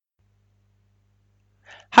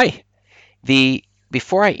Hi.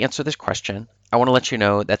 Before I answer this question, I want to let you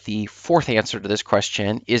know that the fourth answer to this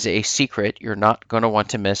question is a secret you're not going to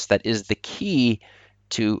want to miss that is the key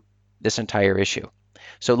to this entire issue.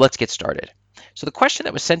 So let's get started. So the question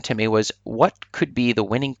that was sent to me was, what could be the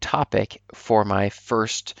winning topic for my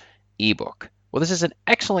first ebook? Well, this is an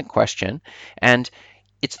excellent question, and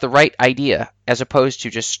it's the right idea as opposed to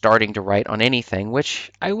just starting to write on anything, which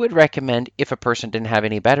I would recommend if a person didn't have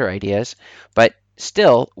any better ideas. But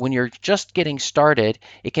still, when you're just getting started,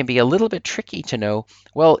 it can be a little bit tricky to know,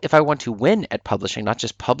 well, if I want to win at publishing, not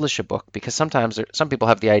just publish a book, because sometimes some people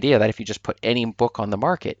have the idea that if you just put any book on the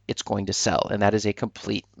market, it's going to sell, and that is a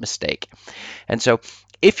complete mistake. And so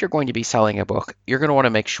if you're going to be selling a book, you're going to want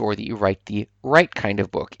to make sure that you write the right kind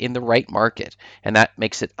of book in the right market. And that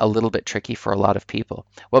makes it a little bit tricky for a lot of people.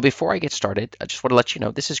 Well, before I get started, I just want to let you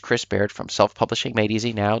know this is Chris Baird from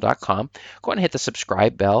selfpublishingmadeeasynow.com. Go ahead and hit the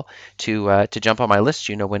subscribe bell to jump on my list.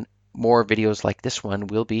 You know when more videos like this one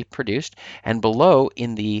will be produced. And below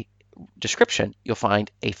in the description, you'll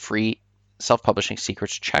find a free self-publishing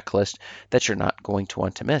secrets checklist that you're not going to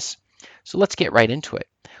want to miss. So let's get right into it.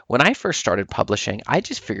 When I first started publishing, I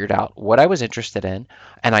just figured out what I was interested in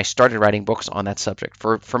and I started writing books on that subject.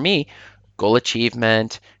 For me, goal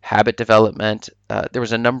achievement, habit development, there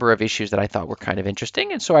was a number of issues that I thought were kind of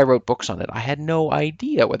interesting, and so I wrote books on it. I had no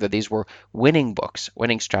idea whether these were winning books,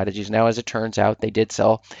 winning strategies. Now, as it turns out, they did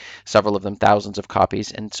sell several of them, thousands of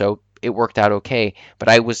copies, and so it worked out okay. But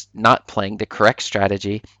I was not playing the correct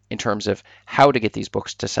strategy in terms of how to get these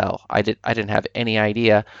books to sell. I didn't have any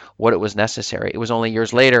idea what it was necessary. It was only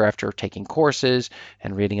years later, after taking courses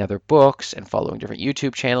and reading other books and following different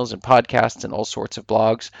YouTube channels and podcasts and all sorts of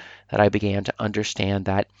blogs, that I began to understand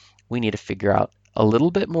that we need to figure out a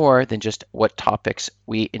little bit more than just what topics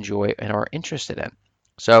we enjoy and are interested in.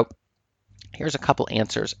 So here's a couple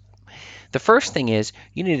answers. The first thing is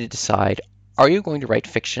you need to decide, are you going to write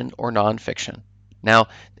fiction or nonfiction? Now,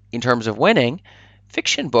 in terms of winning,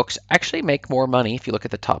 fiction books actually make more money if you look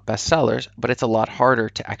at the top bestsellers, but it's a lot harder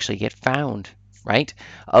to actually get found, right,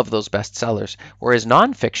 of those bestsellers. Whereas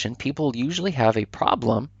nonfiction, people usually have a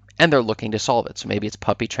problem and they're looking to solve it. So maybe it's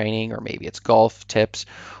puppy training, or maybe it's golf tips,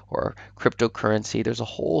 or cryptocurrency. There's a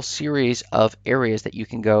whole series of areas that you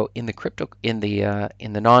can go in the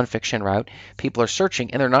nonfiction route. People are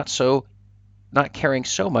searching, and they're not caring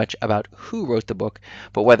so much about who wrote the book,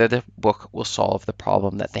 but whether the book will solve the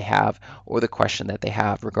problem that they have or the question that they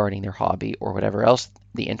have regarding their hobby or whatever else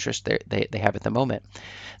the interest they have at the moment.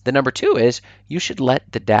 The number two is you should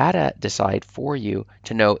let the data decide for you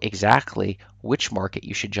to know exactly which market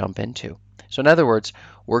you should jump into. So in other words,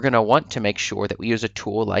 we're going to want to make sure that we use a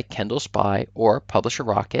tool like Kindle Spy or Publisher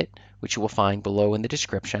Rocket, which you will find below in the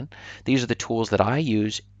description. These are the tools that I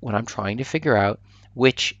use when I'm trying to figure out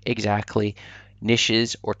which exactly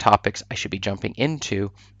niches or topics I should be jumping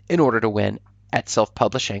into in order to win at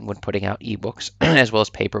self-publishing when putting out ebooks as well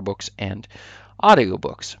as paper books and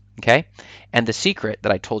audiobooks. Okay? And the secret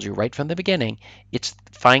that I told you right from the beginning, it's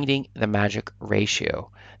finding the magic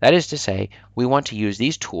ratio. That is to say, we want to use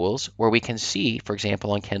these tools where we can see, for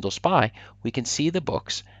example, on Kindle Spy, we can see the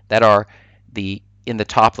books that are in the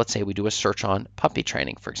top. Let's say we do a search on puppy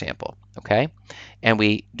training, for example, okay? And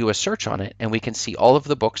we do a search on it, and we can see all of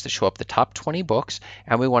the books that show up, the top 20 books,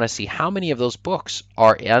 and we want to see how many of those books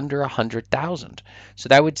are under 100,000. So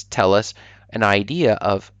that would tell us an idea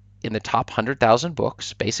of, in the top 100,000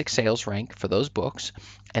 books, basic sales rank for those books,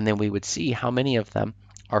 and then we would see how many of them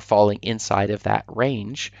are falling inside of that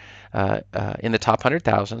range in the top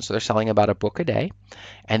 100,000. So they're selling about a book a day.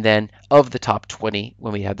 And then of the top 20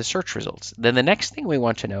 when we have the search results. Then the next thing we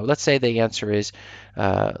want to know, let's say the answer is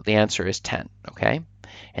 10, okay?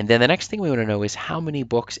 And then the next thing we want to know is how many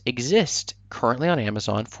books exist currently on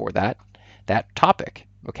Amazon for that topic.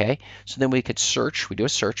 Okay, so then we could search. We do a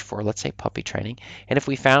search for, let's say, puppy training, and if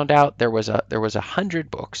we found out there was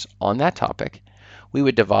 100 books on that topic, we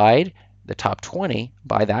would divide the top 20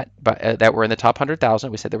 by that were in the top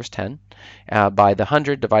 100,000. We said there was 10 by the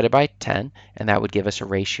 100 divided by 10, and that would give us a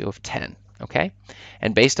ratio of 10. Okay,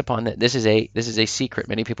 and based upon that, this is a secret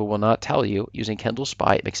many people will not tell you. Using Kindle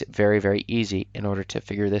Spy, it makes it very, very easy in order to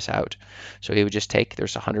figure this out. So you would just take,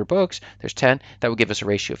 there's 100 books, there's 10, that would give us a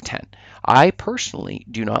ratio of 10. I personally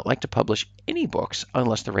do not like to publish any books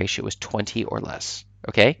unless the ratio is 20 or less.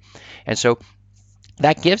 Okay, and so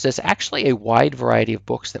that gives us actually a wide variety of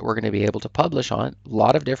books that we're going to be able to publish on, a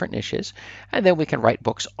lot of different niches, and then we can write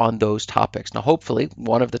books on those topics. Now, hopefully,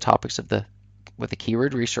 one of the topics with the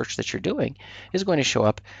keyword research that you're doing is going to show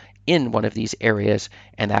up in one of these areas,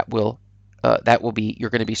 and that will you're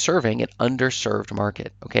going to be serving an underserved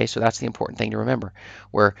market. Okay, so that's the important thing to remember.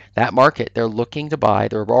 Where that market, they're looking to buy,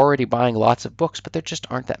 they're already buying lots of books, but there just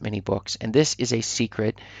aren't that many books. And this is a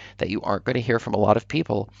secret that you aren't going to hear from a lot of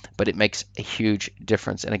people, but it makes a huge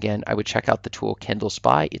difference. And again, I would check out the tool Kindle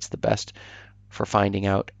Spy. It's the best for finding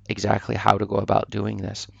out exactly how to go about doing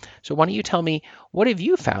this. So why don't you tell me, what have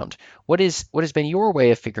you found? What has been your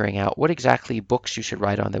way of figuring out what exactly books you should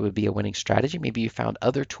write on that would be a winning strategy? Maybe you found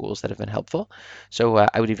other tools that have been helpful. So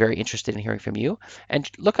I would be very interested in hearing from you. And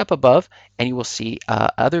look up above and you will see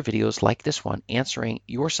other videos like this one answering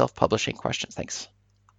your self-publishing questions. Thanks.